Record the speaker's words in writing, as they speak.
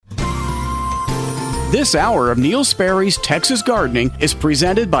This hour of Neil Sperry's Texas Gardening is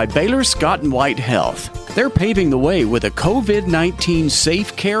presented by Baylor Scott & White Health. They're paving the way with a COVID-19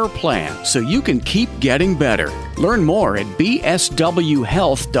 safe care plan so you can keep getting better. Learn more at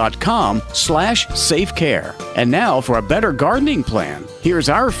bswhealth.com/safecare. And now for a better gardening plan, here's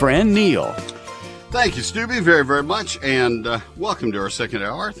our friend Neil. Thank you, Stubby, very, very much, and welcome to our second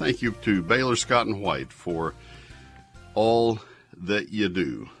hour. Thank you to Baylor Scott & White for all that you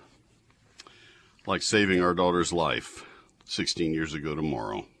do. Like saving our daughter's life 16 years ago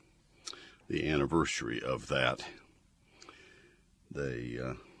tomorrow, the anniversary of that. They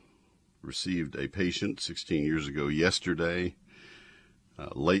received a patient 16 years ago yesterday,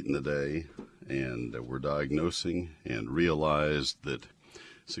 late in the day, and were diagnosing and realized that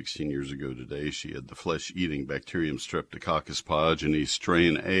 16 years ago today she had the flesh-eating bacterium Streptococcus pyogenes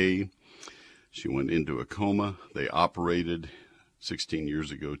strain A. She went into a coma. They operated 16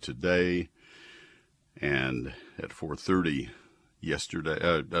 years ago today. And at 4:30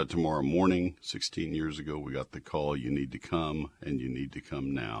 yesterday, tomorrow morning, 16 years ago, we got the call, you need to come, and you need to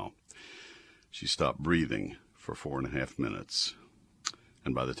come now. She stopped breathing for 4.5 minutes.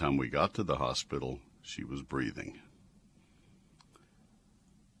 And by the time we got to the hospital, she was breathing.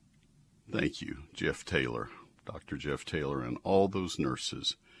 Thank you, Jeff Taylor, Dr. Jeff Taylor, and all those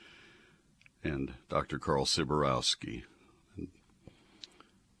nurses, and Dr. Carl Siborowski.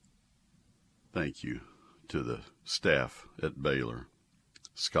 Thank you to the staff at Baylor,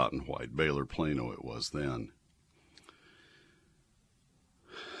 Scott & White, Baylor Plano it was then,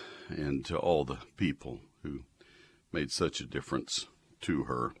 and to all the people who made such a difference to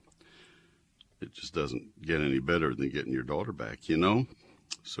her. It just doesn't get any better than getting your daughter back, you know?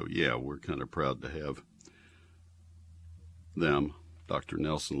 So, yeah, we're kind of proud to have them, Dr.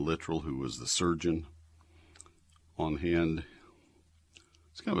 Nelson Littrell, who was the surgeon, on hand.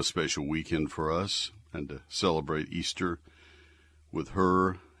 It's kind of a special weekend for us, and to celebrate Easter with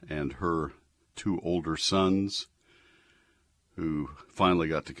her and her 2 older sons who finally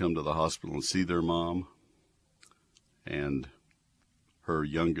got to come to the hospital and see their mom, and her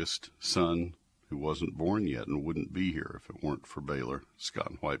youngest son who wasn't born yet and wouldn't be here if it weren't for Baylor,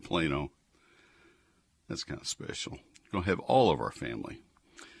 Scott & White Plano. That's kind of special. We're going to have all of our family.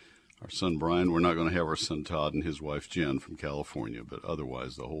 Our son Brian, we're not going to have our son Todd and his wife Jen from California, but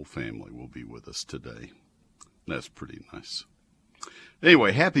otherwise the whole family will be with us today. That's pretty nice.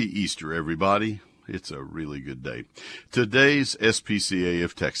 Anyway, happy Easter, everybody. It's a really good day. Today's SPCA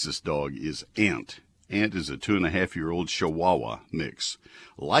of Texas dog is Ant. Ant is a 2.5-year-old Chihuahua mix.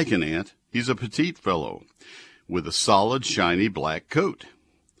 Like an ant, he's a petite fellow with a solid, shiny black coat.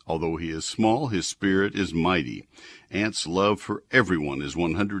 Although he is small, his spirit is mighty. Ant's love for everyone is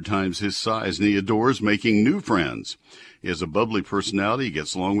 100 times his size, and he adores making new friends. He has a bubbly personality. He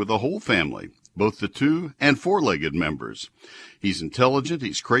gets along with the whole family, both the 2- and 4-legged members. He's intelligent.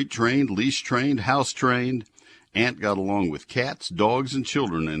 He's crate-trained, leash-trained, house-trained. Ant got along with cats, dogs, and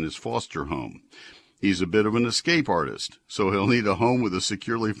children in his foster home. He's a bit of an escape artist, so he'll need a home with a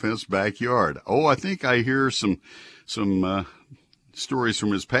securely fenced backyard. Oh, I think I hear some stories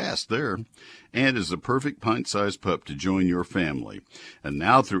from his past there. Ant is the perfect pint-sized pup to join your family. And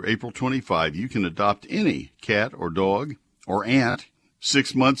now through April 25, you can adopt any cat or dog or ant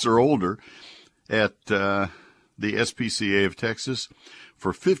 6 months or older at the SPCA of Texas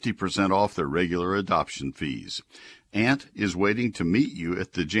for 50% off their regular adoption fees. Ant is waiting to meet you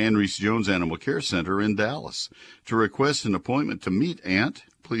at the Jan Reese Jones Animal Care Center in Dallas. To request an appointment to meet Ant,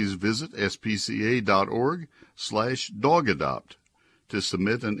 please visit spca.org/dogadopt to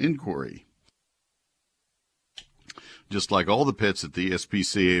submit an inquiry. Just like all the pets at the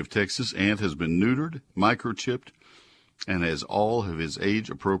SPCA of Texas, Ant has been neutered, microchipped, and has all of his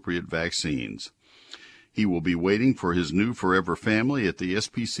age-appropriate vaccines. He will be waiting for his new forever family at the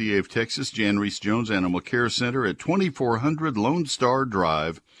SPCA of Texas Jan Reese Jones Animal Care Center at 2400 Lone Star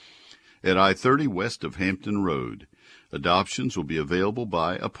Drive at I-30 west of Hampton Road. Adoptions will be available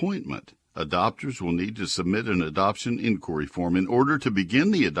by appointment. Adopters will need to submit an adoption inquiry form in order to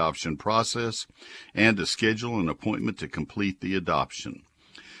begin the adoption process and to schedule an appointment to complete the adoption.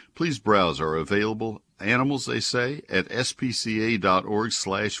 Please browse our available animals, they say, at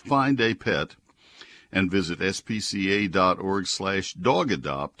spca.org/findapet and visit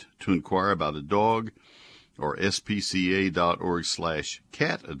spca.org/dogadopt to inquire about a dog, or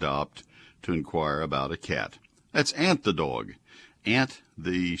spca.org/catadopt to inquire about a cat. That's Ant the dog. Ant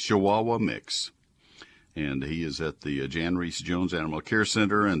the Chihuahua mix. And he is at the Jan Reese Jones Animal Care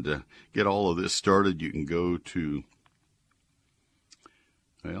Center. And to get all of this started, you can go to,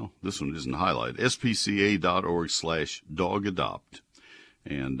 well, this one isn't highlighted, spca.org/dogadopt.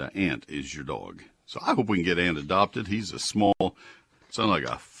 And Ant is your dog. So I hope we can get Ant adopted. He's a small, sounds like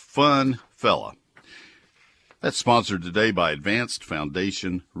a fun fella. That's sponsored today by Advanced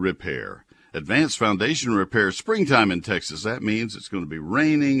Foundation Repair. Advanced Foundation Repair, springtime in Texas. That means it's going to be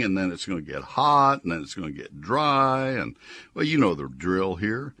raining, and then it's going to get hot, and then it's going to get dry. And, well, you know the drill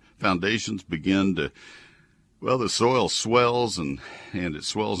here. Foundations begin to, well, the soil swells, and it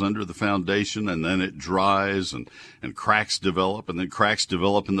swells under the foundation, and then it dries, and cracks develop, and then cracks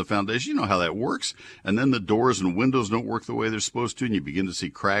develop in the foundation. You know how that works. And then the doors and windows don't work the way they're supposed to, and you begin to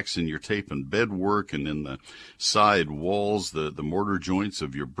see cracks in your tape and bed work and in the side walls, the mortar joints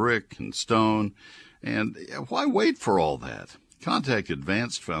of your brick and stone. And why wait for all that? Contact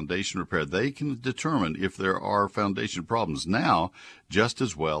Advanced Foundation Repair. They can determine if there are foundation problems now just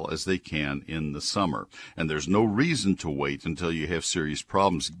as well as they can in the summer. And there's no reason to wait until you have serious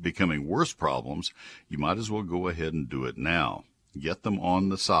problems becoming worse problems. You might as well go ahead and do it now. Get them on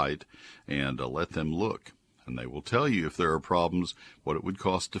the site and let them look. And they will tell you if there are problems, what it would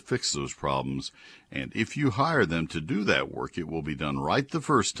cost to fix those problems. And if you hire them to do that work, it will be done right the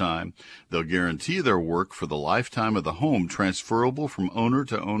first time. They'll guarantee their work for the lifetime of the home, transferable from owner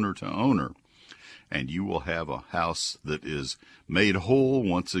to owner to owner. And you will have a house that is made whole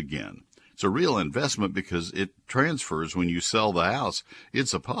once again. It's a real investment because it transfers when you sell the house.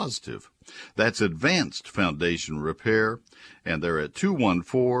 It's a positive. That's Advanced Foundation Repair, and they're at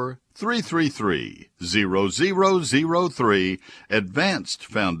 214-333-0003, Advanced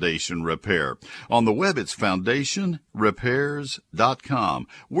Foundation Repair. On the web, it's foundationrepairs.com.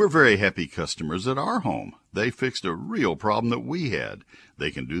 We're very happy customers at our home. They fixed a real problem that we had.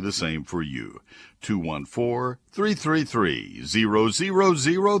 They can do the same for you.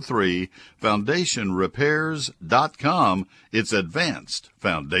 214-333-0003, foundationrepairs.com. It's Advanced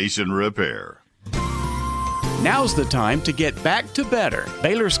Foundation Repair. Now's the time to get back to better.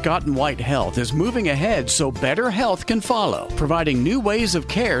 Baylor Scott & White Health is moving ahead so better health can follow, providing new ways of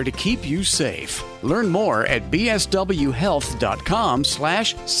care to keep you safe. Learn more at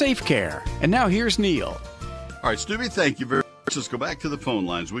bswhealth.com/safecare. And now here's Neil. All right, Stubby, thank you very much. Let's go back to the phone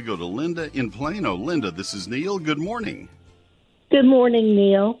lines. We go to Linda in Plano. Linda, this is Neil. Good morning. Good morning,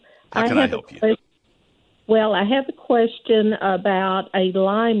 Neil. How can I help you? Well, I have a question about a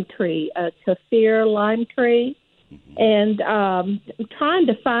lime tree, a kaffir lime tree, and I'm trying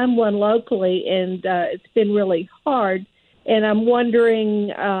to find one locally, and it's been really hard. And I'm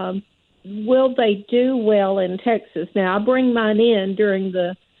wondering, will they do well in Texas? Now, I bring mine in during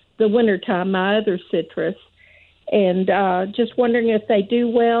the wintertime, my other citrus, and just wondering if they do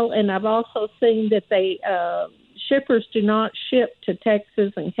well. And I've also seen that they shippers do not ship to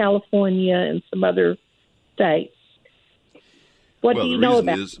Texas and California and some other states. What do you know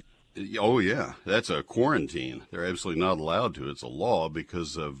about it? Oh, yeah, that's a quarantine. They're absolutely not allowed to. It's a law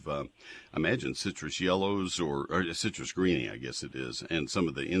because of, I imagine, citrus yellows or citrus greening, I guess it is, and some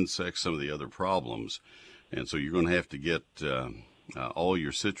of the insects, some of the other problems. And so you're going to have to get all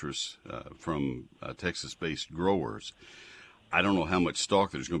your citrus from Texas-based growers. I don't know how much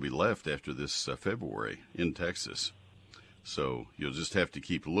stock there's going to be left after this February in Texas. So you'll just have to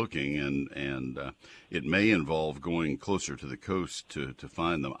keep looking, and it may involve going closer to the coast to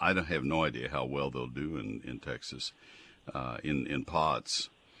find them. I have no idea how well they'll do in Texas in pots.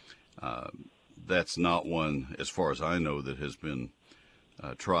 That's not one, as far as I know, that has been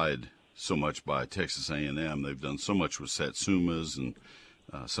tried so much by Texas A&M. They've done so much with satsumas and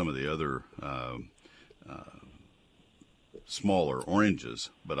some of the other smaller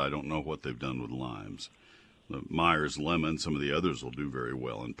oranges, but I don't know what they've done with limes. The Myers lemon, some of the others will do very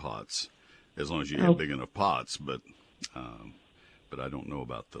well in pots, as long as you have big enough pots. But I don't know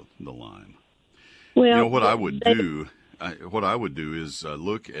about the lime. Well, you know what I would do. What I would do is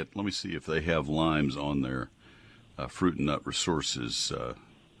look at. Let me see if they have limes on their fruit and nut resources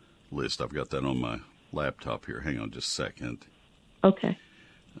list. I've got that on my laptop here. Hang on just a second. Okay.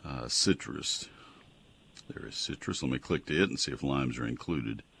 Citrus. There is citrus. Let me click to it and see if limes are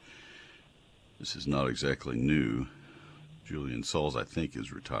included. This is not exactly new. Julian Sauls, I think,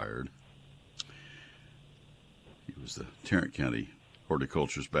 is retired. He was the Tarrant County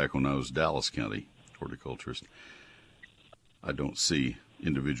horticulturist back when I was Dallas County horticulturist. I don't see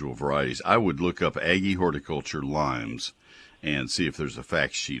individual varieties. I would look up Aggie Horticulture limes and see if there's a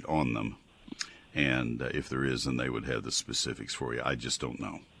fact sheet on them. And if there is, then they would have the specifics for you. I just don't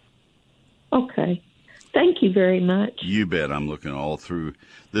know. Okay. Thank you very much. You bet. I'm looking all through.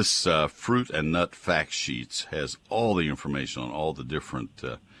 This fruit and nut fact sheets has all the information on all the different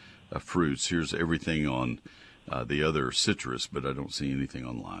fruits. Here's everything on the other citrus, but I don't see anything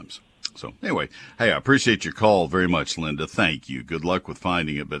on limes. So anyway, hey, I appreciate your call very much, Linda. Thank you. Good luck with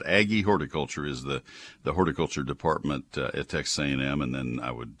finding it. But Aggie Horticulture is the horticulture department at Texas A&M, and then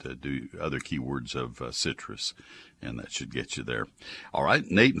I would do other keywords of citrus, and that should get you there. All right,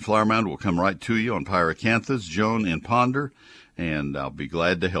 Nate in Flower Mound will come right to you on pyracanthus, Joan in Ponder, and I'll be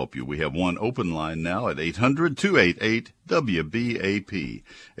glad to help you. We have one open line now at 800-288-WBAP,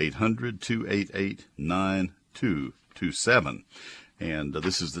 800-288-9227. And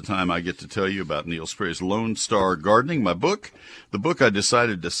this is the time I get to tell you about Neil Sperry's Lone Star Gardening, my book, the book I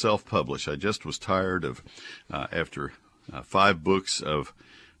decided to self-publish. I just was tired of, after 5 books of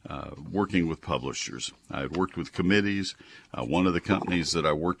working with publishers. I had worked with committees. One of the companies that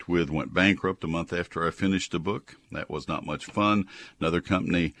I worked with went bankrupt a month after I finished the book. That was not much fun. Another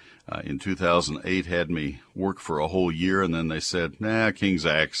company in 2008 had me work for a whole year, and then they said, nah, King's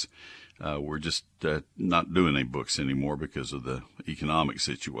Axe. We're just not doing any books anymore because of the economic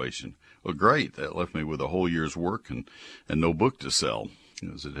situation. Well, great. That left me with a whole year's work and no book to sell,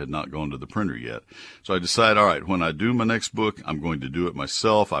 because it had not gone to the printer yet. So I decided, all right, when I do my next book, I'm going to do it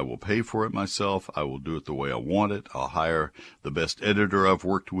myself. I will pay for it myself. I will do it the way I want it. I'll hire the best editor I've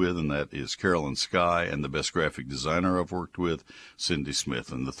worked with, and that is Carolyn Skye, and the best graphic designer I've worked with, Cindy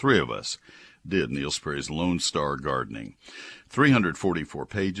Smith. And the three of us did Neil Sperry's Lone Star Gardening. 344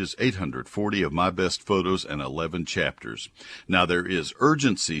 pages, 840 of my best photos, and 11 chapters. Now, there is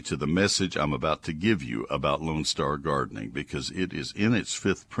urgency to the message I'm about to give you about Lone Star Gardening, because it is in its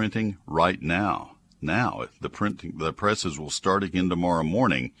 5th printing right now. Now, the presses will start again tomorrow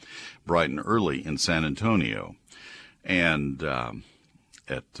morning, bright and early in San Antonio, and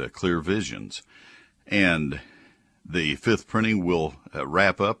at Clear Visions. And the 5th printing will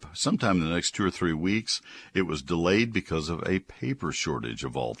wrap up sometime in the next 2 or 3 weeks. It was delayed because of a paper shortage,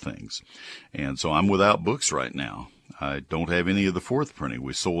 of all things. And so I'm without books right now. I don't have any of the 4th printing.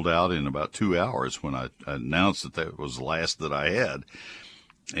 We sold out in about 2 hours when I announced that was the last that I had.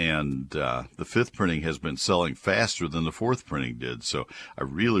 And the 5th printing has been selling faster than the 4th printing did. So I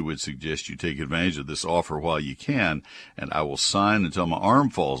really would suggest you take advantage of this offer while you can. And I will sign until my arm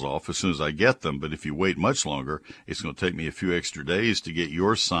falls off as soon as I get them. But if you wait much longer, it's going to take me a few extra days to get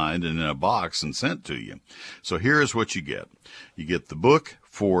yours signed and in a box and sent to you. So here is what you get. You get the book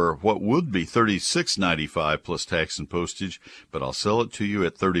for what would be $36.95 plus tax and postage, but I'll sell it to you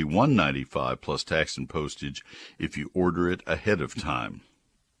at $31.95 plus tax and postage if you order it ahead of time.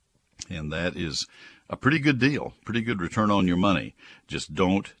 And that is a pretty good deal, pretty good return on your money. Just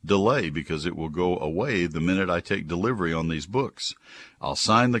don't delay, because it will go away the minute I take delivery on these books. I'll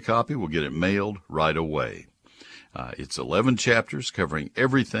sign the copy. We'll get it mailed right away. It's 11 chapters covering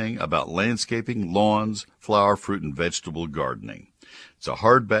everything about landscaping, lawns, flower, fruit, and vegetable gardening. It's a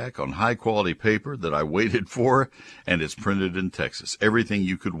hardback on high-quality paper that I waited for, and it's printed in Texas. Everything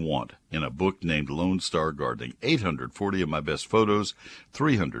you could want in a book named Lone Star Gardening. 840 of my best photos,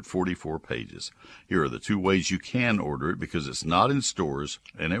 344 pages. Here are the 2 ways you can order it, because it's not in stores,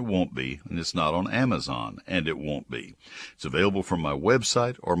 and it won't be, and it's not on Amazon, and it won't be. It's available from my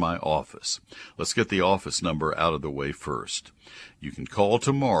website or my office. Let's get the office number out of the way first. You can call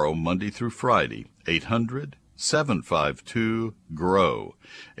tomorrow, Monday through Friday, 800-752-GROW,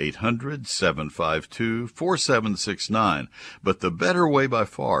 800-752-4769. But the better way by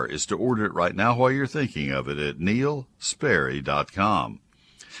far is to order it right now while you're thinking of it at neilsperry.com.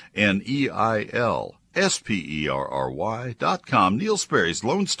 NeilSperry.com. Neil Sperry's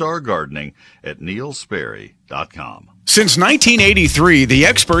Lone Star Gardening at neilsperry.com. Since 1983, the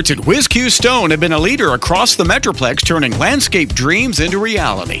experts at WizQ Stone have been a leader across the Metroplex, turning landscape dreams into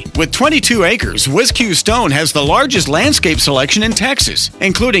reality. With 22 acres, WizQ Stone has the largest landscape selection in Texas,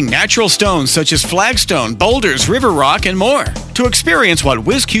 including natural stones such as flagstone, boulders, river rock, and more. To experience what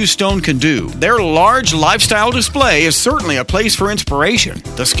WizQ Stone can do, their large lifestyle display is certainly a place for inspiration.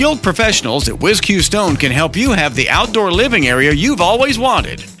 The skilled professionals at WizQ Stone can help you have the outdoor living area you've always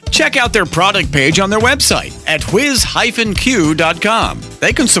wanted. Check out their product page on their website at whiz-q.com.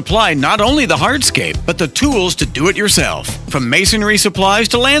 They can supply not only the hardscape, but the tools to do it yourself. From masonry supplies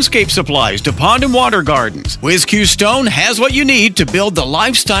to landscape supplies to pond and water gardens, WizQ Stone has what you need to build the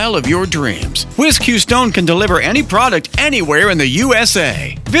lifestyle of your dreams. WizQ Stone can deliver any product anywhere in the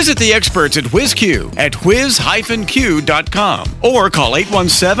USA. Visit the experts at WizQ at whiz-q.com or call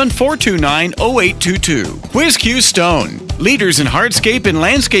 817-429-0822. WizQ Stone, leaders in hardscape and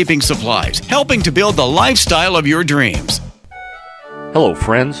landscaping supplies, helping to build the lifestyle of your dreams. Hello,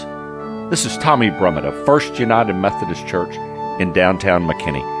 friends. This is Tommy Brummett of First United Methodist Church in downtown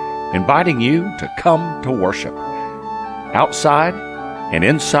McKinney, inviting you to come to worship. Outside and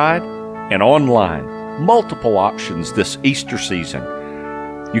inside and online, multiple options this Easter season.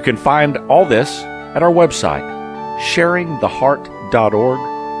 You can find all this at our website,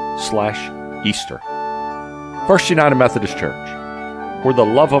 sharingtheheart.org/Easter. First United Methodist Church, where the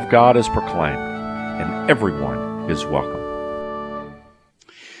love of God is proclaimed and everyone is welcome.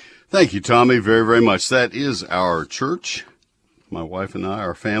 Thank you, Tommy, very, very much. That is our church. My wife and I,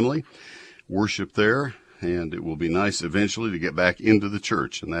 our family, worship there, and it will be nice eventually to get back into the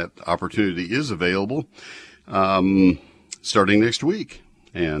church, and that opportunity is available starting next week.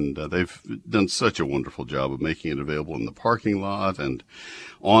 And they've done such a wonderful job of making it available in the parking lot and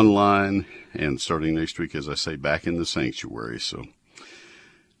online, and starting next week, as I say, back in the sanctuary. So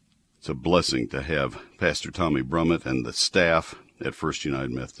it's a blessing to have Pastor Tommy Brummett and the staff at First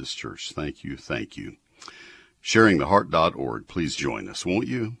United Methodist Church. Thank you, thank you. SharingTheHeart.org. Please join us, won't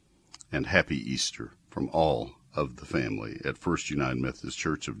you? And happy Easter from all of the family at First United Methodist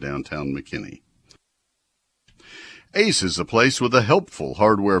Church of downtown McKinney. Ace is the place with the helpful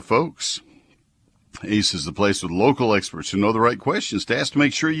hardware folks. Ace is the place with local experts who know the right questions to ask to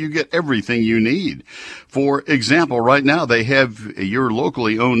make sure you get everything you need. For example, right now they have your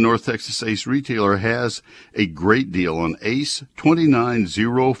locally owned North Texas Ace retailer has a great deal on Ace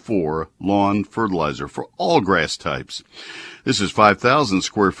 2904 lawn fertilizer for all grass types. This is 5,000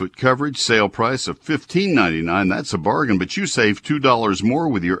 square foot coverage, sale price of $15.99. That's a bargain, but you save $2 more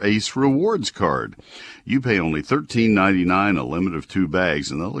with your Ace Rewards card. You pay only $13.99, a limit of 2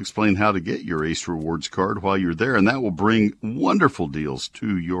 bags, and they'll explain how to get your Ace Rewards card while you're there, and that will bring wonderful deals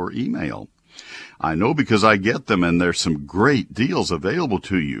to your email. I know because I get them, and there's some great deals available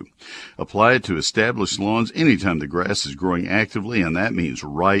to you. Apply it to established lawns anytime the grass is growing actively, and that means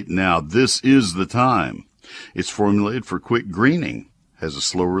right now. This is the time. It's formulated for quick greening, has a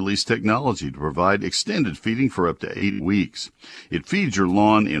slow-release technology to provide extended feeding for up to 8 weeks. It feeds your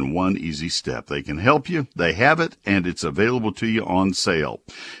lawn in one easy step. They can help you, they have it, and it's available to you on sale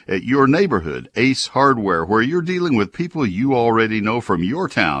at your neighborhood Ace Hardware, where you're dealing with people you already know from your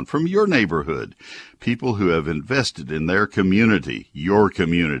town, from your neighborhood, people who have invested in their community, your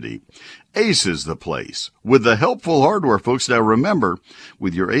community. Ace is the place with the helpful hardware, folks. Now remember,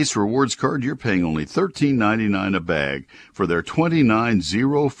 with your Ace Rewards card, you're paying only $13.99 a bag for their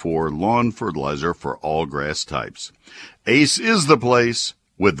 2904 lawn fertilizer for all grass types. Ace is the place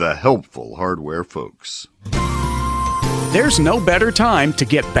with the helpful hardware, folks. There's no better time to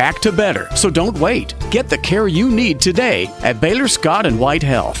get back to better, so don't wait. Get the care you need today at Baylor Scott & White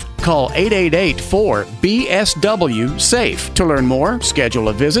Health. Call 888-4BSW-SAFE to learn more, schedule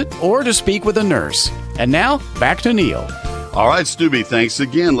a visit, or to speak with a nurse. And now, back to Neil. All right, Stubby, thanks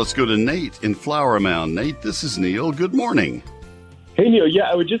again. Let's go to Nate in Flower Mound. Nate, this is Neil. Good morning. Hey, Neil. Yeah,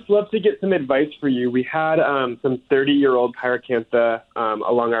 I would just love to get some advice for you. We had some 30-year-old pyracantha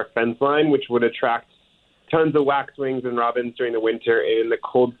along our fence line, which would attract tons of waxwings and robins during the winter, and in the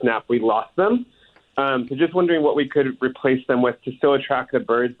cold snap, we lost them. So just wondering what we could replace them with to still attract the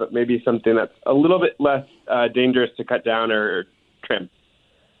birds, but maybe something that's a little bit less dangerous to cut down or trim.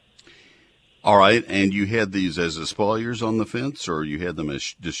 All right, and you had these as espaliers on the fence, or you had them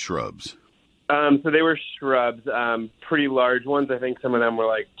as just shrubs? So they were shrubs, pretty large ones. I think some of them were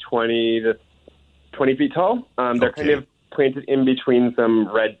like 20 feet tall. They're kind of planted in between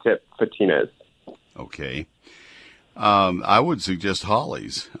some red-tip patinas. Okay. I would suggest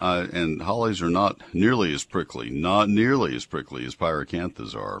hollies, and hollies are not nearly as prickly as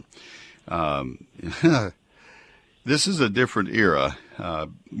pyracanthas are. This is a different era,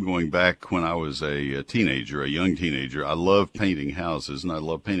 going back when I was a young teenager. I loved painting houses, and I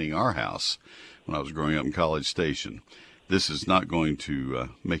loved painting our house when I was growing up in College Station. This is not going to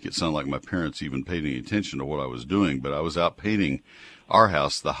make it sound like my parents even paid any attention to what I was doing, but I was out painting our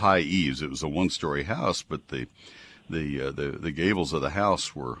house, the high eaves. It was a one-story house, but the gables of the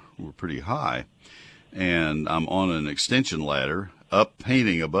house were pretty high, and I'm on an extension ladder up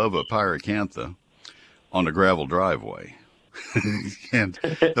painting above a pyracantha on a gravel driveway. And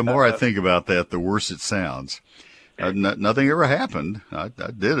the more I think about that, the worse it sounds. Nothing ever happened. I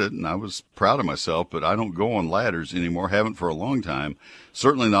did it, and I was proud of myself, but I don't go on ladders anymore, haven't for a long time.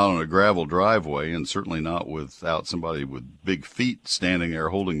 Certainly not on a gravel driveway, and certainly not without somebody with big feet standing there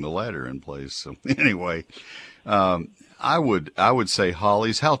holding the ladder in place. So anyway, I would say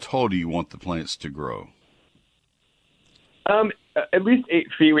hollies. How tall do you want the plants to grow? At least 8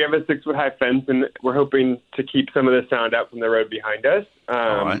 feet. We have a 6-foot high fence, and we're hoping to keep some of the sound out from the road behind us.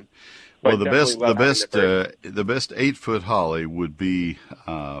 All right. Well, the best 8-foot holly would be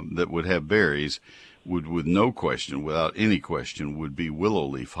that would have berries. With no question, without any question, would be willow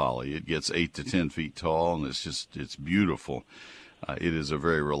leaf holly. It gets 8 to 10 feet tall, and it's beautiful. It is a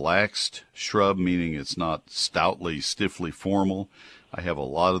very relaxed shrub, meaning it's not stiffly formal. I have a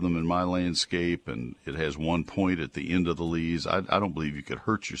lot of them in my landscape, and it has one point at the end of the leaves. I don't believe you could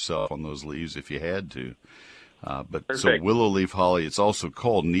hurt yourself on those leaves if you had to. So willow leaf holly, it's also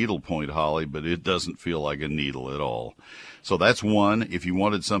called needlepoint holly, but it doesn't feel like a needle at all. So that's one. If you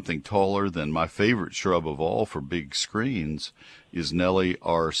wanted something taller, then my favorite shrub of all for big screens is Nellie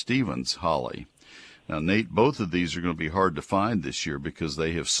R. Stevens holly. Now, Nate, both of these are going to be hard to find this year because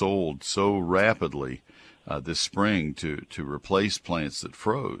they have sold so rapidly this spring to replace plants that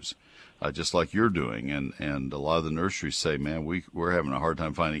froze, just like you're doing. And a lot of the nurseries say, man, we're having a hard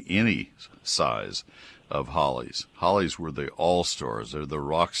time finding any size of hollies. Hollies were the all-stars. They're the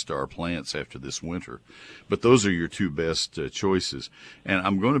rock star plants after this winter. But those are your two best choices. And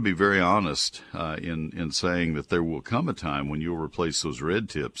I'm going to be very honest in saying that there will come a time when you'll replace those red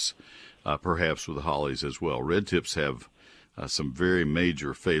tips, perhaps with hollies as well. Red tips have some very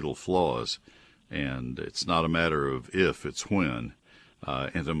major fatal flaws, and it's not a matter of if, it's when.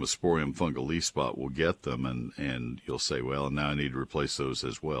 Entomosporium fungal leaf spot will get them, and you'll say, well, now I need to replace those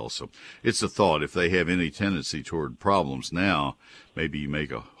as well. So it's a thought. If they have any tendency toward problems now, maybe you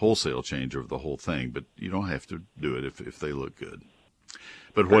make a wholesale change of the whole thing, but you don't have to do it if they look good.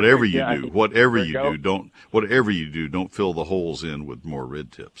 But whatever you do, don't fill the holes in with more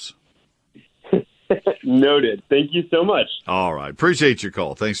red tips. Noted. Thank you so much. All right. Appreciate your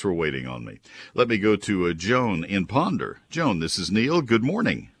call. Thanks for waiting on me. Let me go to Joan in Ponder. Joan, this is Neil. Good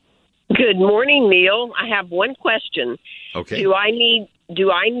morning. Good morning, Neil. I have one question. Okay. Do I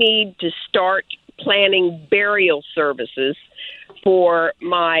need to start planning burial services for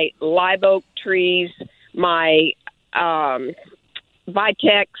my live oak trees, my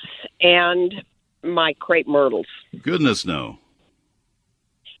Vitex, and my crepe myrtles? Goodness, no.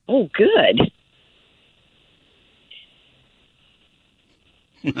 Oh, good.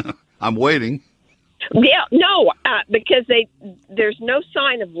 I'm waiting. Yeah, no, because there's no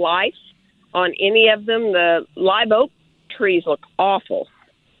sign of life on any of them. The live oak trees look awful.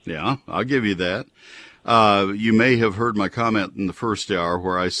 Yeah, I'll give you that. You may have heard my comment in the first hour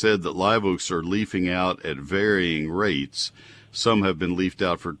where I said that live oaks are leafing out at varying rates. Some have been leafed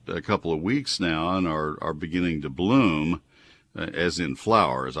out for a couple of weeks now and are beginning to bloom, as in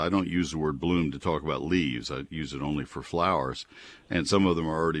flowers. I don't use the word bloom to talk about leaves. I use it only for flowers. And some of them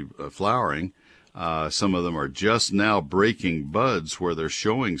are already flowering. Some of them are just now breaking buds where they're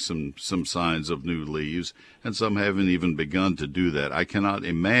showing some signs of new leaves, and some haven't even begun to do that. I cannot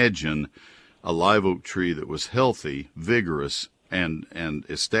imagine a live oak tree that was healthy, vigorous, and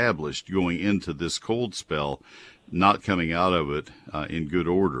established going into this cold spell, not coming out of it in good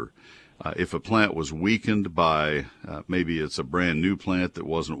order. If a plant was weakened by, maybe it's a brand new plant that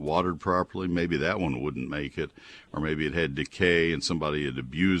wasn't watered properly, maybe that one wouldn't make it, or maybe it had decay and somebody had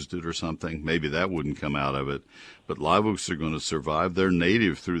abused it or something, maybe that wouldn't come out of it. But live oaks are going to survive. They're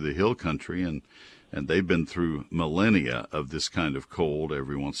native through the hill country, and they've been through millennia of this kind of cold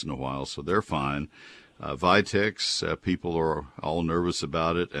every once in a while, so they're fine. Vitex, people are all nervous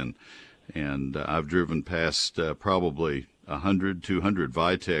about it, and I've driven past probably 100, 200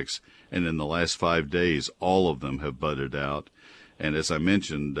 Vitex, and in the last 5 days, all of them have budded out. And as I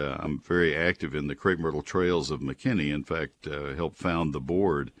mentioned, I'm very active in the crepe myrtle trails of McKinney. In fact, helped found the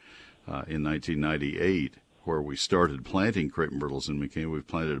board in 1998, where we started planting crepe myrtles in McKinney. We've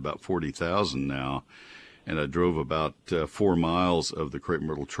planted about 40,000 now, and I drove about 4 miles of the crepe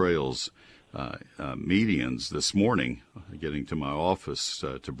myrtle trails medians this morning, getting to my office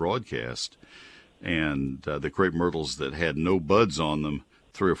to broadcast. And the crepe myrtles that had no buds on them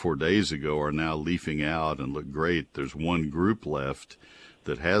 3 or 4 days ago are now leafing out and look great. There's one group left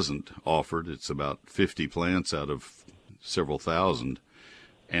that hasn't offered. It's about 50 plants out of several thousand,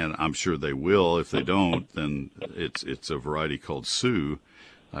 and I'm sure they will. If they don't, then it's a variety called Sioux,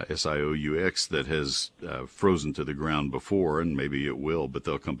 Sioux, that has frozen to the ground before, and maybe it will, but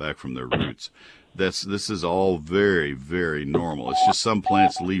they'll come back from their roots. This is all very, very normal. It's just some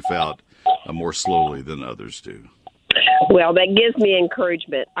plants leaf out more slowly than others do. Well, that gives me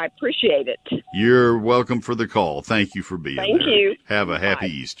encouragement. I appreciate it. You're welcome for the call. Thank you for being there. Thank you. Have a happy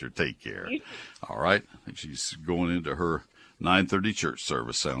Easter. Take care. All right. She's going into her 9:30 church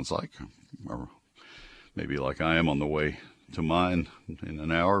service, sounds like. Or maybe like I am on the way to mine in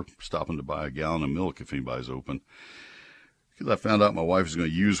an hour, stopping to buy a gallon of milk if anybody's open. Because I found out my wife is going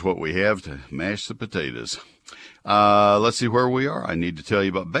to use what we have to mash the potatoes. Let's see where we are. I need to tell you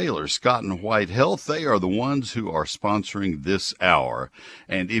about Baylor Scott and White Health. They are the ones who are sponsoring this hour.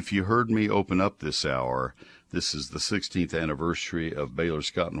 And if you heard me open up this hour, This is the 16th anniversary of Baylor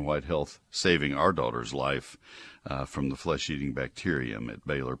Scott and White Health saving our daughter's life from the flesh-eating bacterium at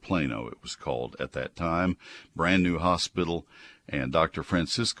Baylor Plano, it was called at that time. Brand new hospital, and Dr.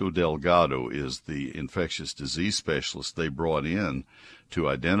 Francisco Delgado is the infectious disease specialist they brought in to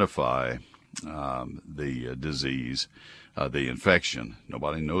identify the disease, the infection.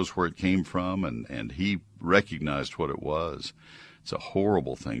 Nobody knows where it came from, and he recognized what it was. It's a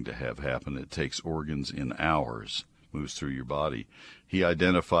horrible thing to have happen. It takes organs in hours, moves through your body. He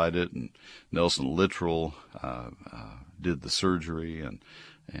identified it, and Nelson Littrell did the surgery, and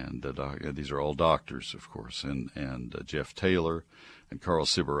these are all doctors, of course, and Jeff Taylor and Carl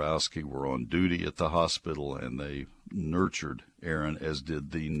Siborowski were on duty at the hospital, and they nurtured Erin, as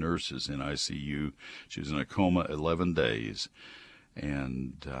did the nurses in ICU. She was in a coma 11 days,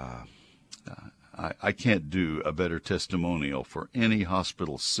 and I can't do a better testimonial for any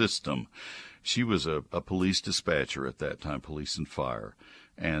hospital system. She was a police dispatcher at that time, police and fire,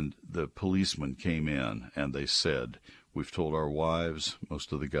 and the policemen came in and they said, we've told our wives,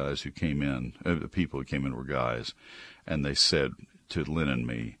 most of the guys who came in, the people who came in were guys, and they said to Lynn and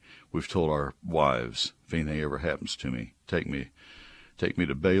me, we've told our wives, if anything ever happens to me, take me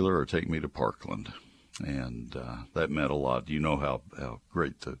to Baylor or take me to Parkland. And that meant a lot. You know how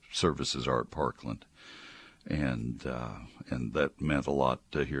great the services are at Parkland. And that meant a lot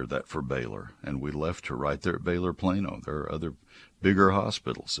to hear that for Baylor. And we left her right there at Baylor Plano. There are other bigger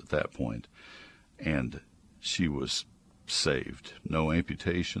hospitals at that point. And she was saved. No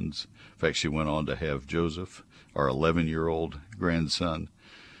amputations. In fact, she went on to have Joseph, our 11-year-old grandson.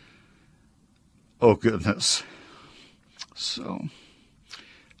 Oh, goodness. So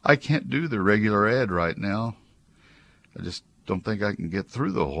I can't do the regular ad right now. I just don't think I can get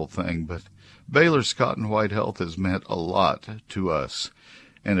through the whole thing. But Baylor Scott and White Health has meant a lot to us.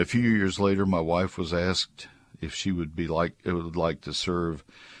 And a few years later, my wife was asked if she would like to serve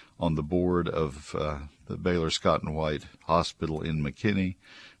on the board of the Baylor Scott and White Hospital in McKinney.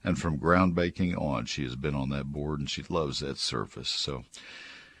 And from groundbreaking on, she has been on that board, and she loves that service. So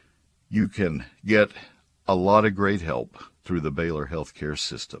you can get a lot of great help through the Baylor healthcare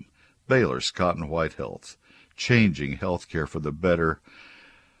system. Baylor Scott and White Health, changing healthcare for the better.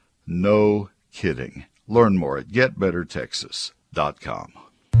 No kidding. Learn more at getbettertexas.com.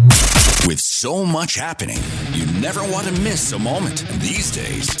 With so much happening, you never want to miss a moment. And these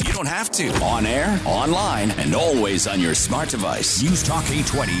days, you don't have to. On air, online, and always on your smart device. News Talk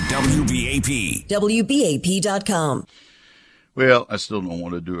 820 WBAP. WBAP.com. Well, I still don't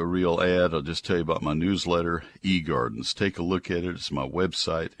want to do a real ad. I'll just tell you about my newsletter, eGardens. Take a look at it. It's my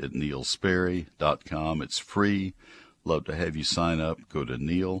website at neilsperry.com. It's free. Love to have you sign up. Go to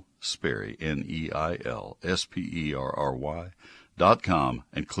Neil Sperry, NeilSperry.com,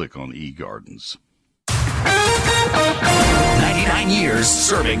 and click on eGardens. 99 years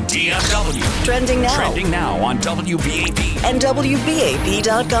serving DFW. Trending now on WBAP. and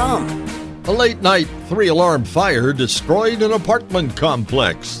WBAP.com. A late-night three-alarm fire destroyed an apartment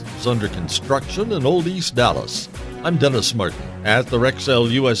complex. It's under construction in Old East Dallas. I'm Dennis Martin at the Rexel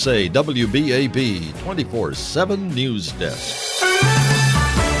USA WBAP 24/7 News Desk.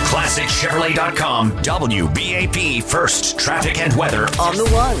 ClassicChevrolet.com, WBAP First Traffic and Weather. On the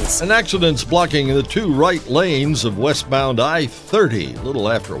ones. An accident's blocking the two right lanes of westbound I-30, a little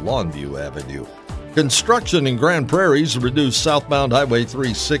after Longview Avenue. Construction in Grand Prairie's reduced southbound Highway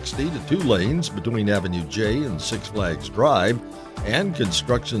 360 to 2 lanes between Avenue J and Six Flags Drive, and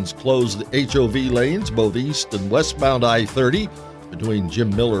construction's closed the HOV lanes both east and westbound I-30 between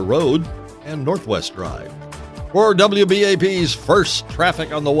Jim Miller Road and Northwest Drive. For WBAP's First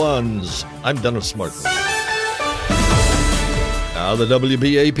Traffic on the Ones, I'm Dennis Martin. Now the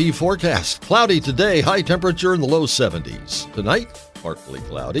WBAP forecast. Cloudy today, high temperature in the low 70s. Tonight, partly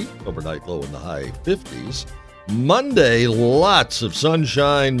cloudy, overnight low in the high 50s. Monday, lots of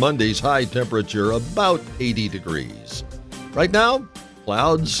sunshine. Monday's high temperature about 80 degrees. Right now,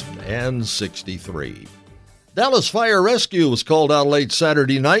 clouds and 63. Dallas Fire Rescue was called out late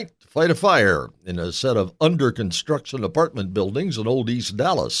Saturday night to fight a fire in a set of under-construction apartment buildings in Old East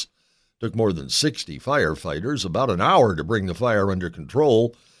Dallas. Took more than 60 firefighters about an hour to bring the fire under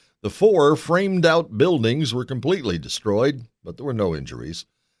control. The 4 framed-out buildings were completely destroyed, but there were no injuries.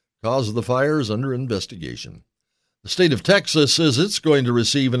 Cause of the fire is under investigation. The state of Texas says it's going to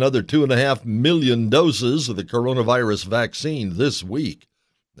receive another 2.5 million doses of the coronavirus vaccine this week.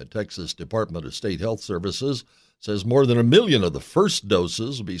 The Texas Department of State Health Services says more than 1 million of the first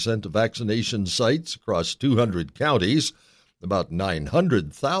doses will be sent to vaccination sites across 200 counties. About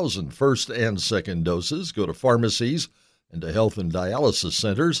 900,000 first and second doses go to pharmacies and to health and dialysis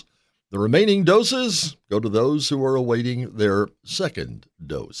centers. The remaining doses go to those who are awaiting their second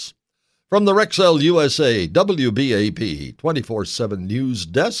dose. From the Rexel USA WBAP 24/7 News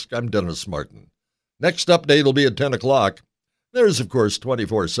Desk, I'm Dennis Martin. Next update will be at 10 o'clock. There's, of course,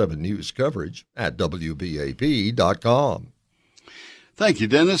 24/7 news coverage at WBAP.com. Thank you,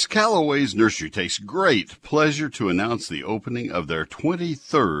 Dennis. Callaway's Nursery takes great pleasure to announce the opening of their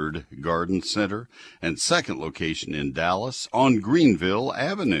 23rd Garden Center and second location in Dallas on Greenville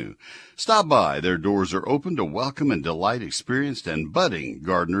Avenue. Stop by. Their doors are open to welcome and delight experienced and budding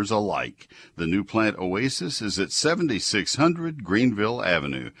gardeners alike. The new plant oasis is at 7600 Greenville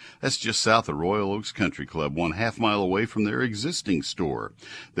Avenue. That's just south of Royal Oaks Country Club, 1/2 mile away from their existing store.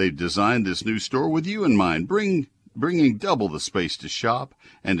 They've designed this new store with you in mind, bringing double the space to shop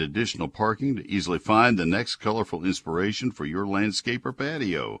and additional parking to easily find the next colorful inspiration for your landscape or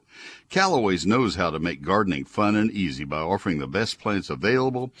patio. Callaway's knows how to make gardening fun and easy by offering the best plants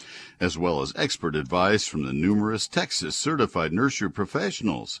available, as well as expert advice from the numerous Texas certified nursery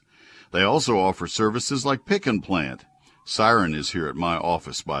professionals. They also offer services like pick and plant. Siren is here at my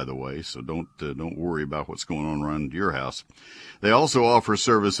office, by the way, so don't worry about what's going on around your house. They also offer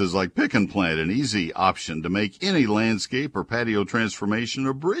services like pick and plant, an easy option to make any landscape or patio transformation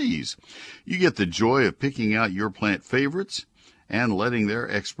a breeze. You get the joy of picking out your plant favorites and letting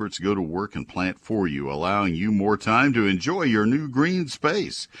their experts go to work and plant for you, allowing you more time to enjoy your new green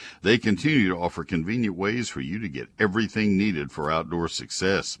space. They continue to offer convenient ways for you to get everything needed for outdoor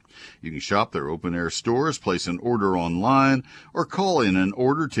success. You can shop their open-air stores, place an order online, or call in an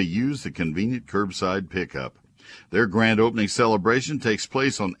order to use the convenient curbside pickup. Their grand opening celebration takes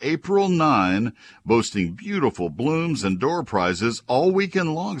place on April 9, boasting beautiful blooms and door prizes all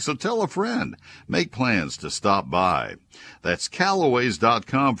weekend long, so tell a friend. Make plans to stop by. That's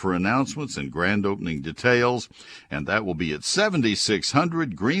Callaways.com for announcements and grand opening details, and that will be at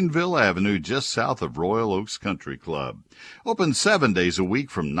 7600 Greenville Avenue, just south of Royal Oaks Country Club. Open 7 days a week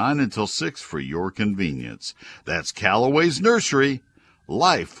from 9 until 6 for your convenience. That's Callaway's Nursery.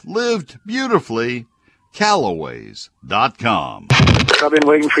 Life lived beautifully. Callaways.com. I've been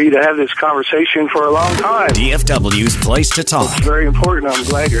waiting for you to have this conversation for a long time. DFW's place to talk. It's very important. I'm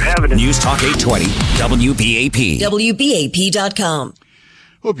glad you're having it. News Talk 820, WBAP. WBAP.com.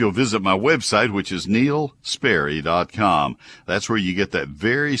 Hope you'll visit my website, which is neilsperry.com. That's where you get that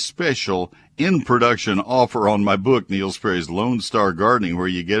very special in-production offer on my book, Neil Sperry's Lone Star Gardening, where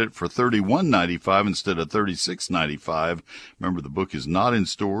you get it for $31.95 instead of $36.95. Remember, the book is not in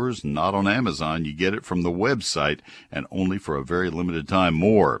stores, not on Amazon. You get it from the website, and only for a very limited time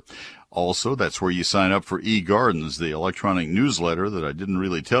more. Also, that's where you sign up for eGardens, the electronic newsletter that I didn't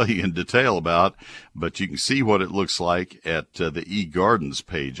really tell you in detail about, but you can see what it looks like at the eGardens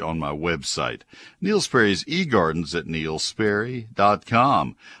page on my website. Neil Sperry's eGardens at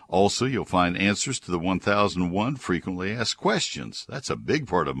neilsperry.com. Also, you'll find answers to the 1001 frequently asked questions. That's a big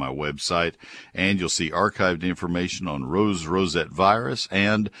part of my website. And you'll see archived information on rosette virus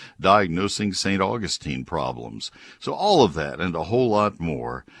and diagnosing St. Augustine problems. So all of that and a whole lot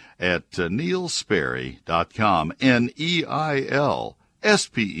more at neilsperry.com,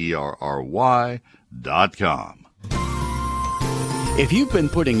 neilsperry.com. If you've been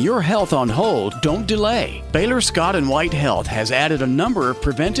putting your health on hold, don't delay. Baylor Scott & White Health has added a number of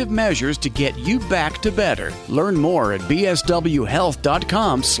preventive measures to get you back to better. Learn more at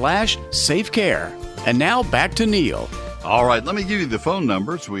bswhealth.com/safecare. And now back to Neil. All right, let me give you the phone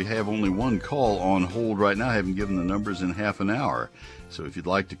numbers. We have only one call on hold right now. I haven't given the numbers in half an hour. So if you'd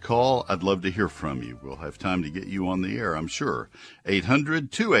like to call, I'd love to hear from you. We'll have time to get you on the air, I'm sure.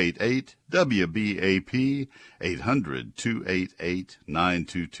 800-288-WBAP,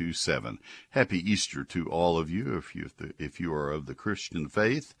 800-288-9227. Happy Easter to all of you if you are of the Christian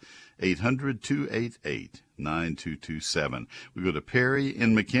faith. 800-288-9227. We go to Perry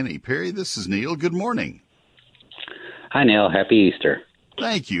in McKinney. Perry, this is Neil. Good morning. Hi, Neil. Happy Easter.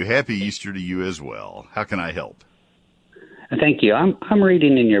 Thank you. Happy Easter to you as well. How can I help? Thank you. I'm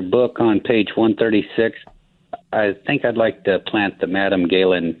reading in your book on page 136. I think I'd like to plant the Madam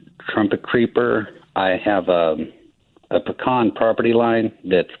Galen trumpet creeper. I have a pecan property line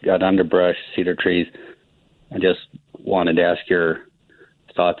that's got underbrush, cedar trees. I just wanted to ask your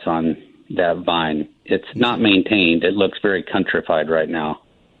thoughts on that vine. It's not maintained. It looks very countrified right now.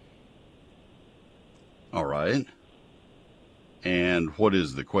 All right. And what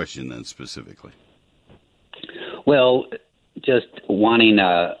is the question then specifically? Well, just wanting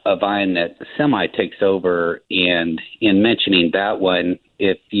a vine that semi takes over, and in mentioning that one,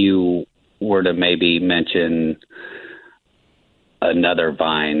 if you were to maybe mention another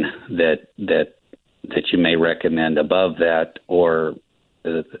vine that you may recommend above that, or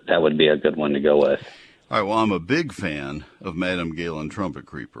that would be a good one to go with. All right, well, I'm a big fan of Madame Galen trumpet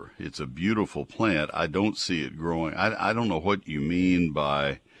creeper. It's a beautiful plant. I don't see it growing. I don't know what you mean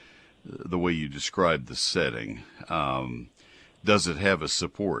by the way you described the setting. Does it have a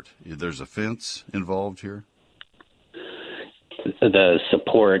support? There's a fence involved here? The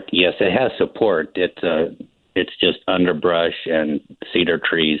support, yes, it has support. It's just underbrush and cedar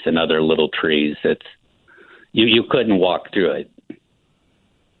trees and other little trees. You couldn't walk through it.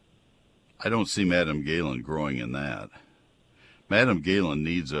 I don't see Madame Galen growing in that. Madame Galen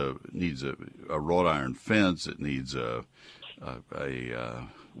needs a wrought iron fence. It needs a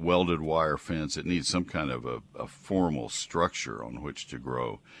welded wire fence. It needs some kind of a formal structure on which to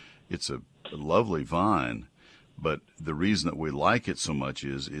grow. It's a lovely vine, but the reason that we like it so much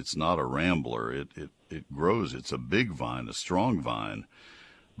is it's not a rambler. It grows. It's a big vine, a strong vine,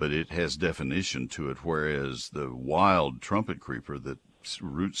 but it has definition to it, whereas the wild trumpet creeper that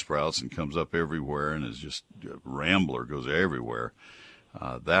root sprouts and comes up everywhere and is just a rambler, goes everywhere,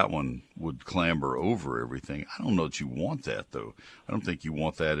 that one would clamber over everything. I don't know that you want that, though. I don't think you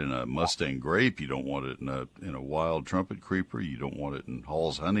want that in a Mustang grape. You don't want it in a wild trumpet creeper. You don't want it in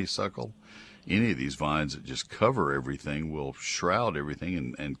Hall's honeysuckle. Any of these vines that just cover everything will shroud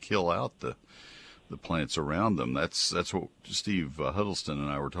everything and kill out the plants around them. That's what Steve Huddleston and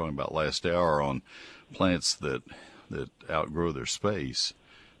I were talking about last hour on plants that outgrow their space.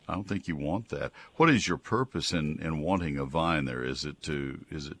 I don't think you want that. What is your purpose in wanting a vine there? Is it to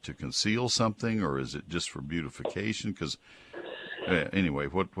conceal something, or is it just for beautification? Because anyway,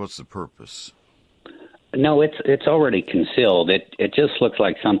 what's the purpose? No, it's already concealed. It just looks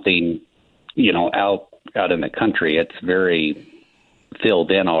like something, out in the country. It's very filled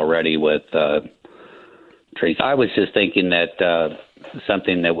in already with trees. I was just thinking that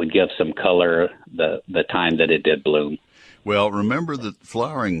something that would give some color the time that it did bloom. Well, remember that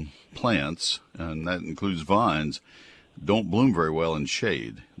flowering plants, and that includes vines, don't bloom very well in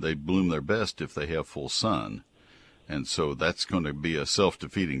shade. They bloom their best if they have full sun. And so that's going to be a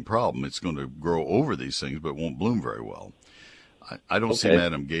self-defeating problem. It's going to grow over these things, but won't bloom very well. I don't see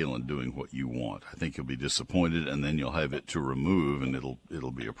Madame Galen doing what you want. I think you'll be disappointed, and then you'll have it to remove, and it'll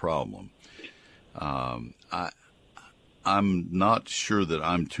be a problem. I'm not sure that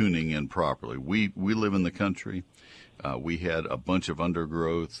I'm tuning in properly. We live in the country. We had a bunch of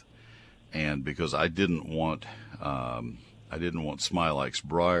undergrowth, and because I didn't want Smilax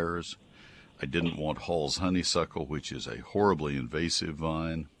briars, I didn't want Hall's honeysuckle, which is a horribly invasive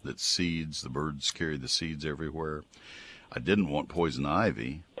vine that seeds. The birds carry the seeds everywhere. I didn't want poison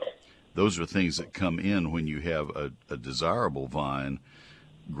ivy. Those are things that come in when you have a desirable vine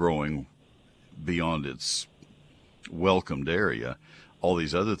growing beyond its welcomed area. All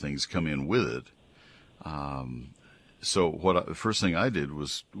these other things come in with it. So the first thing I did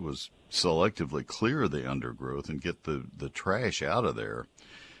was selectively clear the undergrowth and get the trash out of there,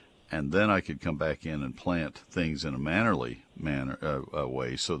 and then I could come back in and plant things in a mannerly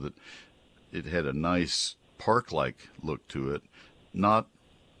way, so that it had a nice park-like look to it, not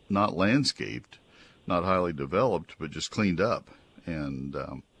landscaped, not highly developed, but just cleaned up. And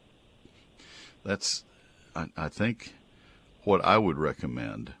that's, I think, what I would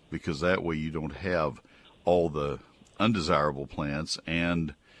recommend, because that way you don't have all the undesirable plants,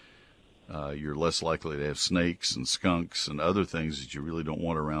 and you're less likely to have snakes and skunks and other things that you really don't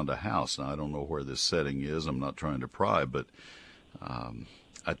want around a house. Now, I don't know where this setting is. I'm not trying to pry, but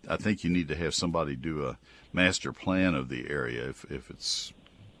I think you need to have somebody do a master plan of the area. If it's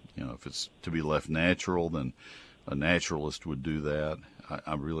to be left natural, then a naturalist would do that.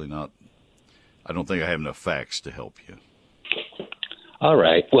 I'm really not. I don't think I have enough facts to help you. All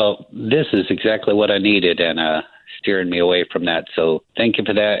right. Well, this is exactly what I needed, and steering me away from that. So thank you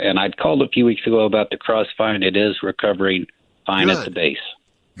for that. And I'd called a few weeks ago about the crossvine. It is recovering fine at the base.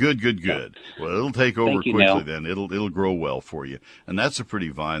 Good. Well, it'll take over quickly then. It'll grow well for you. And that's a pretty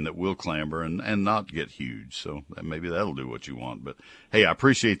vine that will clamber and not get huge. So maybe that'll do what you want. But, hey, I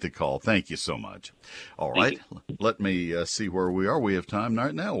appreciate the call. Thank you so much. All right. Let me see where we are. We have time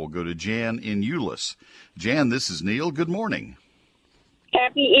right now. We'll go to Jan in Euless. Jan, this is Neil. Good morning.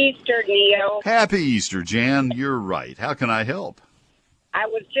 Happy Easter, Neil. Happy Easter, Jan. You're right. How can I help? I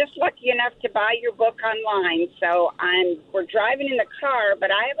was just lucky enough to buy your book online, so we're driving in the car,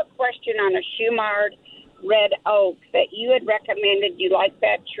 but I have a question on a Shumard red oak that you had recommended. You liked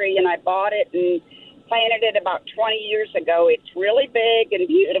that tree, and I bought it and planted it about 20 years ago. It's really big and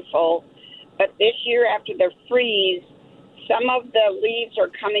beautiful, but this year after the freeze, some of the leaves are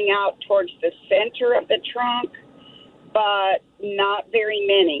coming out towards the center of the trunk, but not very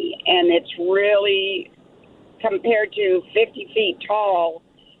many, and it's really compared to 50 feet tall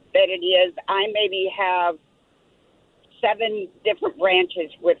that it is, I maybe have 7 different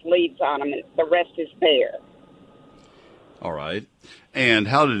branches with leaves on them, and the rest is bare. All right. And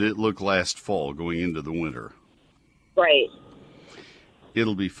how did it look last fall going into the winter? Great.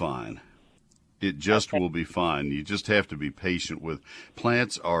 It'll be fine. It just will be fine. You just have to be patient with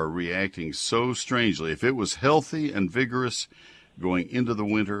plants are reacting so strangely. If it was healthy and vigorous going into the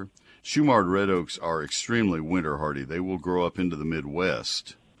winter, Shumard red oaks are extremely winter hardy. They will grow up into the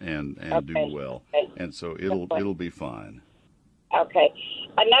Midwest and do well. Okay. And so it'll be fine. Okay.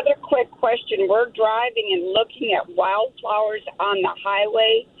 Another quick question. We're driving and looking at wildflowers on the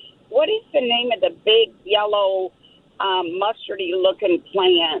highway. What is the name of the big yellow mustardy-looking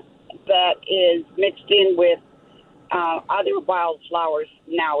plant that is mixed in with other wildflowers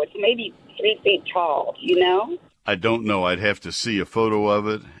now? It's maybe 3 feet tall. Do you know? I don't know. I'd have to see a photo of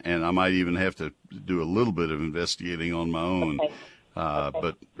it, and I might even have to do a little bit of investigating on my own. Okay.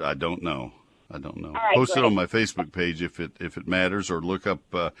 But I don't know. All right, Post great. it on my Facebook page if it matters, or look up.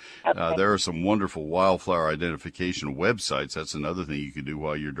 There are some wonderful wildflower identification websites. That's another thing you could do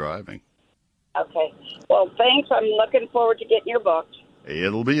while you're driving. Okay. Well, thanks. I'm looking forward to getting your book.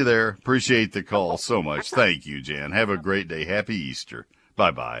 It'll be there. Appreciate the call so much. Thank you, Jan. Have a great day. Happy Easter.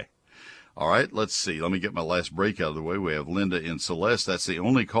 Bye-bye. All right, let's see. Let me get my last break out of the way. We have Linda in Celeste. That's the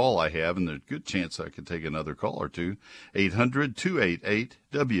only call I have, and there's a good chance I could take another call or two.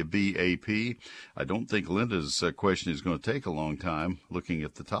 800-288-WBAP. I don't think Linda's question is going to take a long time looking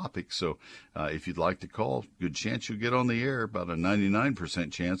at the topic. So if you'd like to call, good chance you'll get on the air, about a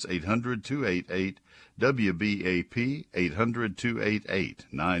 99% chance. 800-288-WBAP,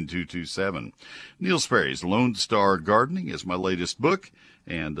 800-288-9227. Neil Sperry's Lone Star Gardening is my latest book.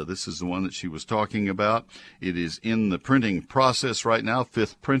 And this is the one that she was talking about. It is in the printing process right now,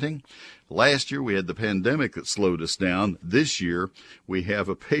 5th printing. Last year we had the pandemic that slowed us down. This year we have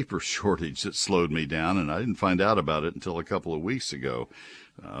a paper shortage that slowed me down, and I didn't find out about it until a couple of weeks ago.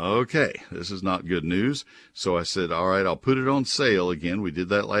 Okay, this is not good news. So I said, all right, I'll put it on sale again. We did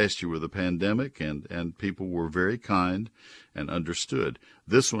that last year with the pandemic, and people were very kind and understood.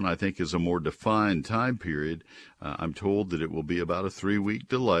 This one, I think, is a more defined time period. I'm told that it will be about a 3-week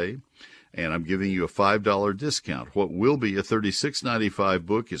delay, and I'm giving you a $5 discount. What will be a $36.95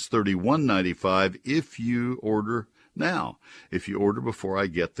 book is $31.95 if you order now, if you order before I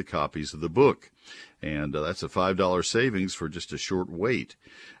get the copies of the book. And that's a $5 savings for just a short wait.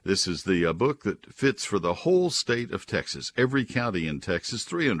 This is the book that fits for the whole state of Texas, every county in Texas,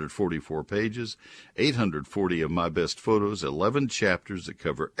 344 pages, 840 of my best photos, 11 chapters that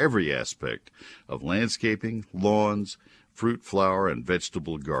cover every aspect of landscaping, lawns, fruit, flower, and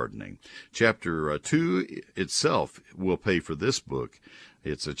vegetable gardening. Chapter 2 itself will pay for this book.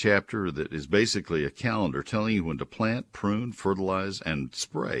 It's a chapter that is basically a calendar telling you when to plant, prune, fertilize, and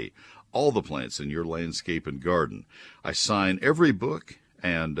spray all the plants in your landscape and garden. I sign every book,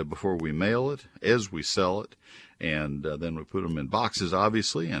 and before we mail it, as we sell it, and then we put them in boxes,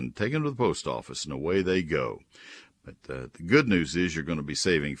 obviously, and take them to the post office, and away they go. But the good news is you're going to be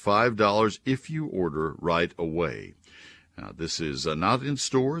saving $5 if you order right away. Now, this is not in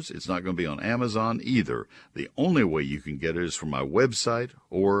stores. It's not going to be on Amazon either. The only way you can get it is from my website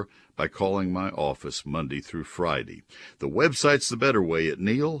or by calling my office Monday through Friday. The website's the better way at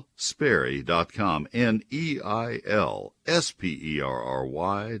neilsperry.com,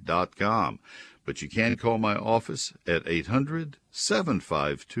 NeilSperry.com. But you can call my office at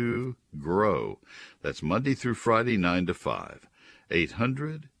 800-752-GROW. That's Monday through Friday, 9 to 5.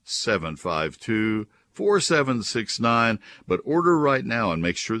 800-752-4769, but order right now and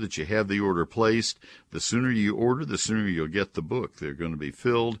make sure that you have the order placed. The sooner you order, the sooner you'll get the book. They're going to be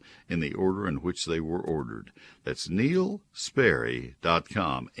filled in the order in which they were ordered. That's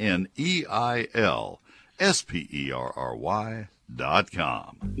NeilSperry.com, NeilSperry.com.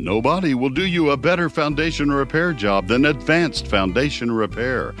 Nobody will do you a better foundation repair job than Advanced Foundation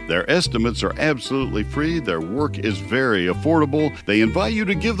Repair. Their estimates are absolutely free. Their work is very affordable. They invite you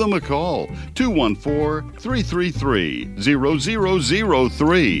to give them a call,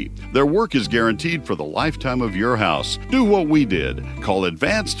 214-333-0003. Their work is guaranteed for the lifetime of your house. Do what we did. Call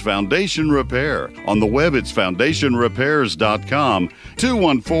Advanced Foundation Repair. On the web, it's foundationrepairs.com,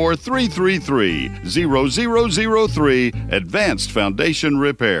 214-333-0003, Advanced Foundation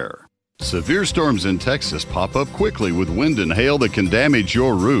Repair. Severe storms in Texas pop up quickly with wind and hail that can damage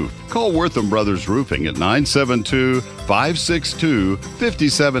your roof. Call Wortham Brothers Roofing at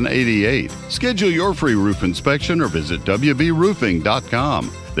 972-562-5788. Schedule your free roof inspection or visit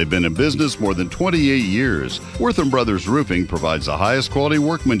wbroofing.com. They've been in business more than 28 years. Wortham Brothers Roofing provides the highest quality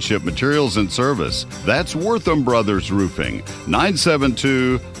workmanship, materials, and service. That's Wortham Brothers Roofing.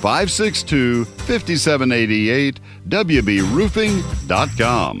 972-562-5788,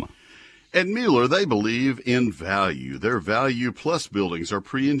 wbroofing.com. At Mueller, they believe in value. Their Value Plus buildings are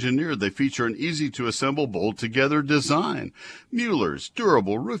pre-engineered. They feature an easy-to-assemble, bolt-together design. Mueller's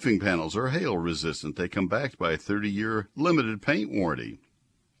durable roofing panels are hail-resistant. They come backed by a 30-year limited paint warranty.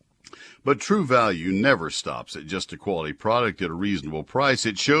 But true value never stops at just a quality product at a reasonable price.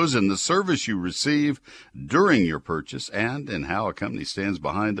 It shows in the service you receive during your purchase and in how a company stands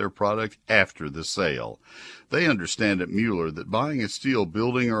behind their product after the sale. They understand at Mueller that buying a steel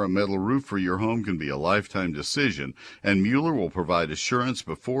building or a metal roof for your home can be a lifetime decision, and Mueller will provide assurance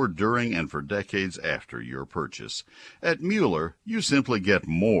before, during, and for decades after your purchase. At Mueller, you simply get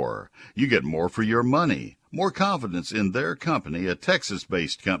more. You get more for your money. More confidence in their company, a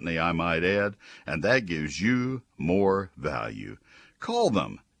Texas-based company, I might add, and that gives you more value. Call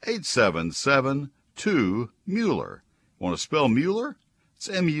them, 877-2-MUELLER. Want to spell Mueller? It's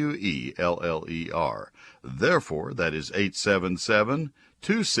M-U-E-L-L-E-R. Therefore, that is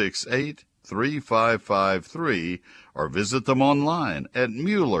 877-268-3553, or visit them online at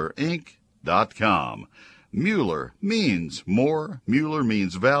MuellerInc.com. Mueller means more. Mueller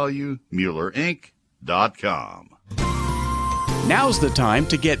means value. MuellerInc.com. Now's the time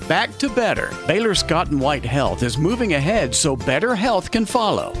to get back to better. Baylor Scott & White Health is moving ahead so better health can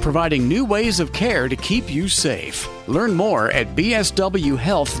follow, providing new ways of care to keep you safe. Learn more at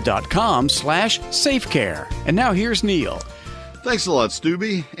bswhealth.com/safecare. And now here's Neil. Thanks a lot,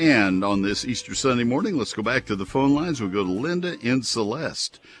 Stubby. And on this Easter Sunday morning, let's go back to the phone lines. We'll go to Linda in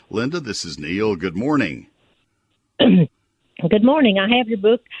Celeste. Linda, this is Neil. Good morning. Good morning. I have your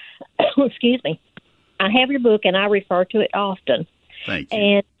book. Excuse me. I have your book, and I refer to it often. Thank you.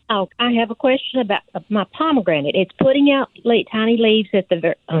 And I have a question about my pomegranate. It's putting out tiny leaves at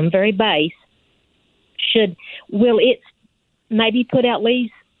the very base. Will it maybe put out leaves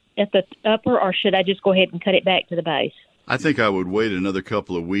at the upper, or should I just go ahead and cut it back to the base? I think I would wait another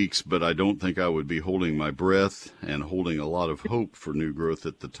couple of weeks, but I don't think I would be holding my breath and holding a lot of hope for new growth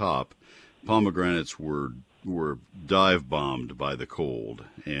at the top. Pomegranates were dive bombed by the cold,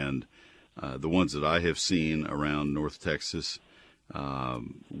 and the ones that I have seen around North Texas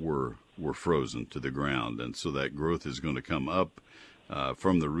were frozen to the ground, and so that growth is going to come up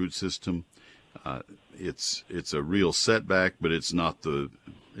from the root system. It's a real setback, but it's not the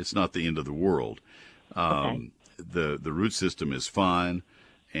end of the world. The root system is fine,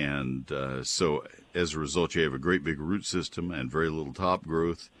 and so as a result, you have a great big root system and very little top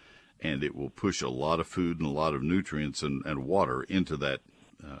growth, and it will push a lot of food and a lot of nutrients and water into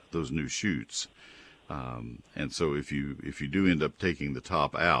those new shoots. And so if you do end up taking the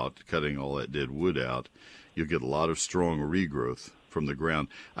top out, cutting all that dead wood out, you'll get a lot of strong regrowth from the ground.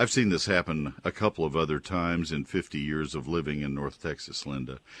 I've seen this happen a couple of other times in 50 years of living in North Texas,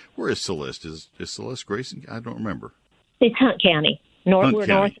 Linda. Where is Celeste? Is Celeste Grayson? I don't remember. It's Hunt County. Hunt County.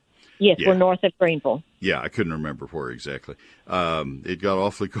 North. Yes, yeah. We're north of Greenville. Yeah, I couldn't remember where exactly. It got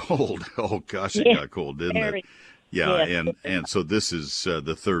awfully cold. Oh, gosh, it got cold, didn't it? Yeah, yes. and so this is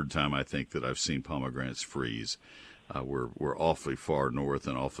the third time, I think, that I've seen pomegranates freeze. We're awfully far north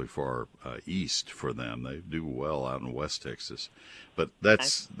and awfully far east for them. They do well out in West Texas. But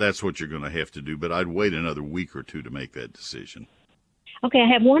that's what you're going to have to do. But I'd wait another week or two to make that decision. Okay, I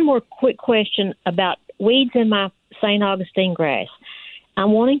have one more quick question about weeds in my St. Augustine grass.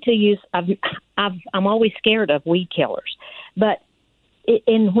 I'm wanting to use. I'm always scared of weed killers, but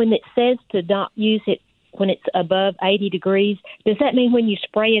when it says to not use it when it's above 80 degrees, does that mean when you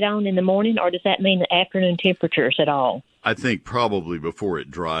spray it on in the morning, or does that mean the afternoon temperatures at all? I think probably before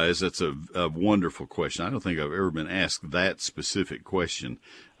it dries. That's a wonderful question. I don't think I've ever been asked that specific question.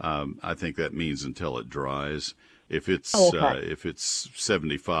 I think that means until it dries. If it's if it's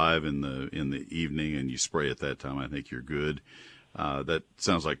 75 in the evening and you spray at that time, I think you're good. That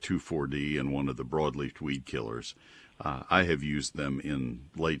sounds like 2,4-D and one of the broadleaf weed killers. I have used them in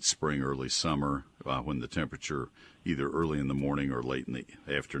late spring, early summer, when the temperature, either early in the morning or late in the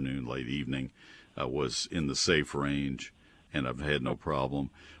afternoon, late evening, was in the safe range, and I've had no problem.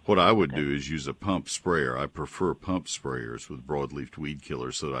 What I would do is use a pump sprayer. I prefer pump sprayers with broadleaf weed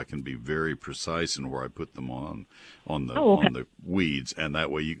killers so that I can be very precise in where I put them on the weeds, and that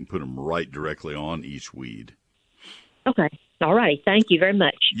way you can put them right directly on each weed. Okay. All right. Thank you very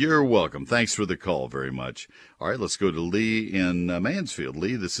much. You're welcome. Thanks for the call very much. All right, let's go to Lee in Mansfield.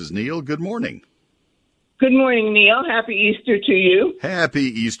 Lee, this is Neil. Good morning. Good morning, Neil. Happy Easter to you. Happy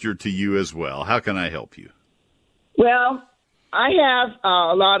Easter to you as well. How can I help you? Well, I have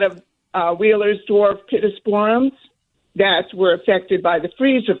a lot of Wheeler's dwarf pittosporums that were affected by the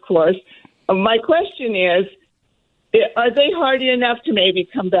freeze, of course. My question is, are they hardy enough to maybe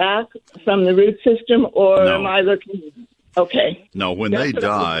come back from the root system, or am I looking... Okay. No, when they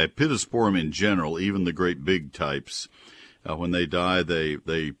die, pittosporum in general, even the great big types, when they die, they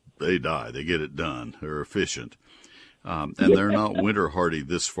die. They get it done. They're efficient. And they're not winter hardy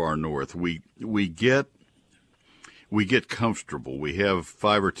this far north. We get comfortable. We have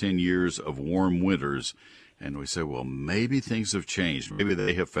 5 or 10 years of warm winters, and we say, well, maybe things have changed. Maybe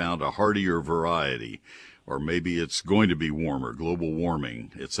they have found a hardier variety, or maybe it's going to be warmer, global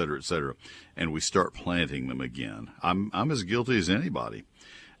warming, et cetera, and we start planting them again. I'm as guilty as anybody.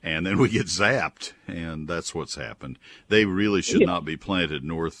 And then we get zapped, and that's what's happened. They really should not be planted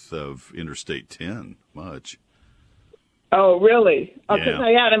north of Interstate 10 much. Oh, really? Because I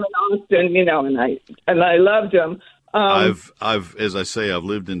had them in Austin, and I loved them. I've as I say, I've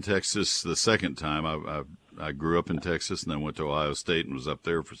lived in Texas the second time. I grew up in Texas and then went to Ohio State and was up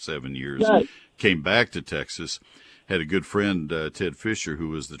there for 7 years. Right. Came back to Texas. Had a good friend, Ted Fisher, who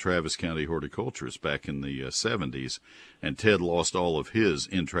was the Travis County horticulturist back in the 70s, and Ted lost all of his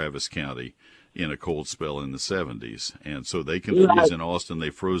in Travis County in a cold spell in the 70s. And so they can freeze in Austin.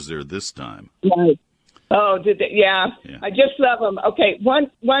 They froze there this time. Right. Oh, did they? Yeah. I just love them. Okay, one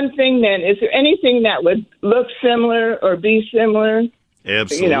thing then, is there anything that would look similar or be similar?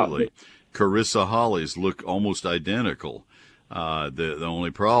 Absolutely. Carissa hollies look almost identical. The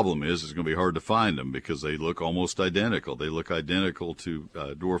only problem is it's going to be hard to find them because they look almost identical. They look identical to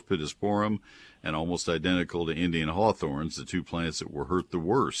dwarf pittosporum and almost identical to Indian hawthorns, the two plants that were hurt the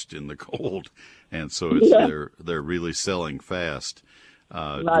worst in the cold. And so they're really selling fast.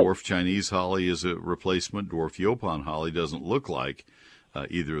 Dwarf Chinese holly is a replacement. Dwarf Yaupon holly doesn't look like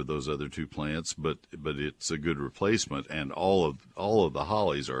either of those other two plants, but it's a good replacement, and all of the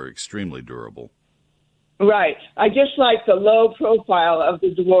hollies are extremely durable. Right. I just like the low profile of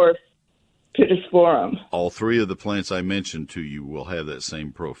the dwarf pittosporum. All 3 of the plants I mentioned to you will have that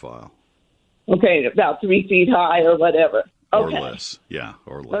same profile. Okay, about 3 feet high or whatever. Okay. Or less. Yeah,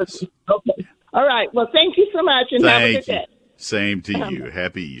 or less. Okay. All right. Well, thank you so much, and have a good day. Same to you.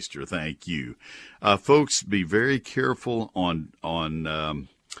 Happy Easter. Thank you. Folks, be very careful on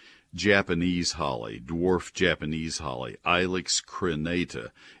Japanese holly, dwarf Japanese holly, Ilex crenata.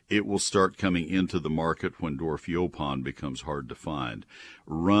 It will start coming into the market when dwarf Yaupon becomes hard to find.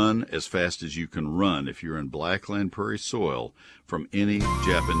 Run as fast as you can run if you're in blackland prairie soil from any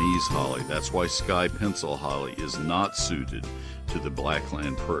Japanese holly. That's why sky pencil holly is not suited to the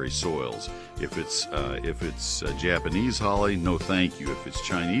blackland prairie soils. If it's Japanese holly, no thank you. If it's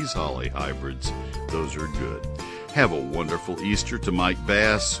Chinese holly hybrids, those are good. Have a wonderful Easter to Mike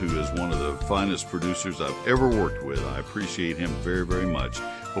Bass, who is one of the finest producers I've ever worked with. I appreciate him very, very much.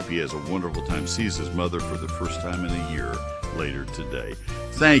 Hope he has a wonderful time, sees his mother for the first time in a year later today.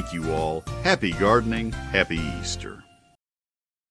 Thank you all. Happy gardening. Happy Easter.